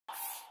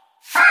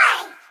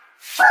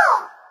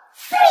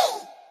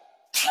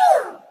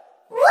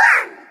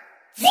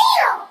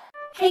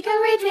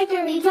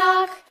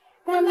Hickory-dickory-dock,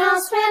 the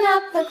mouse ran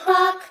up the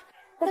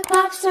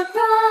clock struck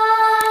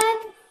one,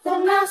 the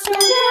mouse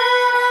ran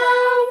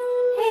down.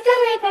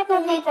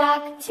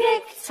 Hickory-dickory-dock,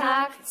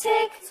 tick-tock,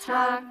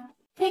 tick-tock.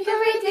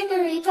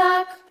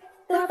 Hickory-dickory-dock,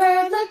 the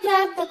bird looked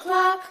at the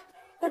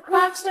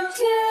clock struck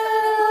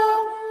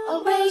two,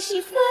 away she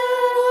flew.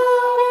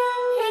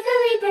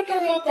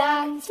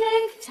 Hickory-dickory-dock,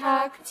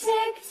 tick-tock,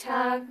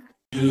 tick-tock.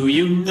 Do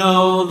you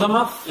know the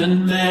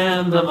Muffin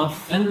Man, the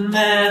Muffin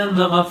Man,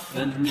 the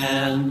Muffin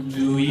Man?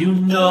 Do you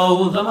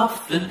know the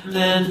Muffin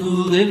Man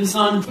who lives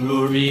on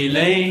Drury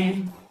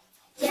Lane?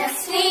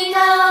 Yes, we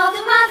know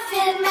the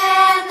Muffin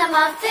Man, the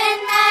Muffin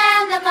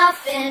Man, the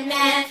Muffin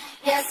Man.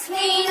 Yes,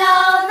 we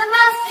know the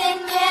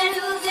Muffin Man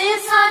who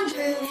lives on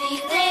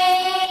Drury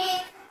Lane.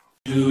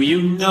 Do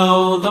you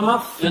know the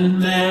Muffin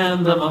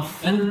Man, the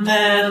Muffin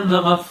Man,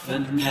 the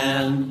Muffin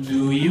Man?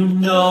 Do you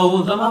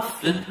know the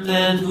Muffin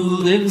Man who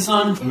lives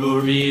on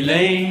Drury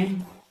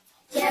Lane?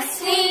 Yes,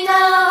 we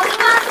know the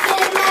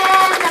Muffin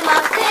Man, the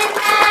Muffin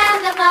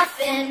Man, the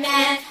Muffin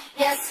Man.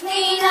 Yes,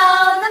 we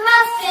know the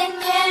Muffin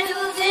Man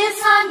who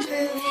lives on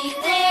Drury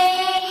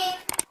Lane.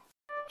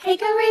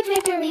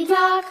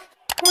 Hickory-dickory-dock,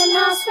 the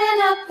mouse ran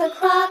up the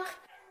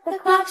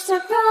clock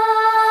struck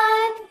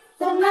one,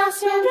 the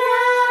mouse ran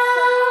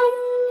down.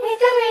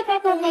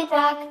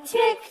 Hickory-dickory-dock,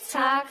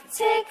 tick-tock,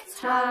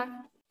 tick-tock.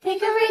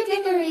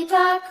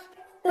 Hickory-dickory-dock,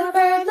 the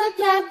bird looked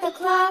at the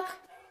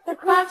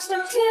clock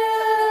struck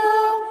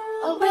two,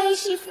 away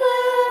she flew.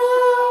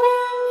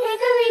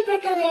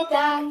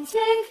 Hickory-dickory-dock,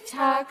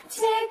 tick-tock,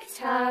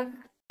 tick-tock.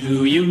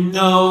 Do you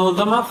know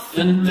the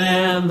Muffin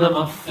Man, the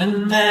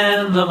Muffin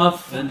Man, the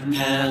Muffin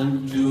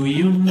Man? Do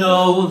you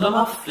know the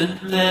Muffin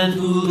Man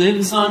who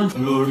lives on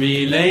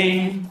Drury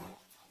Lane?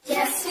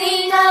 Yes,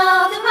 we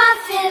know the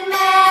Muffin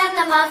Man,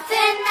 the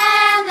Muffin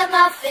Man, the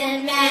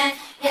Muffin Man.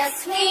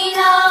 Yes, we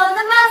know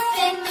the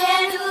Muffin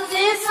Man who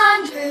lives on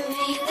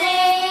Drury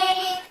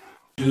Lane.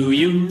 Do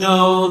you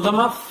know the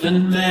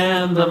Muffin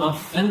Man, the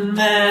Muffin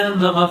Man,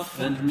 the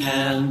Muffin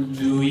Man?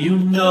 Do you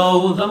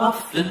know the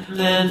Muffin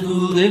Man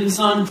who lives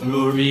on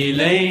Drury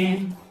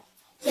Lane?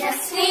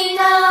 Yes, we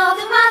know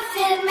the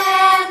Muffin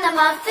Man, the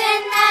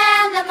Muffin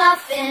Man, the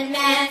Muffin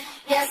Man.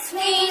 Yes,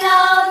 we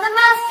know the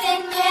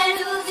Muffin Man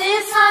who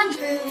lives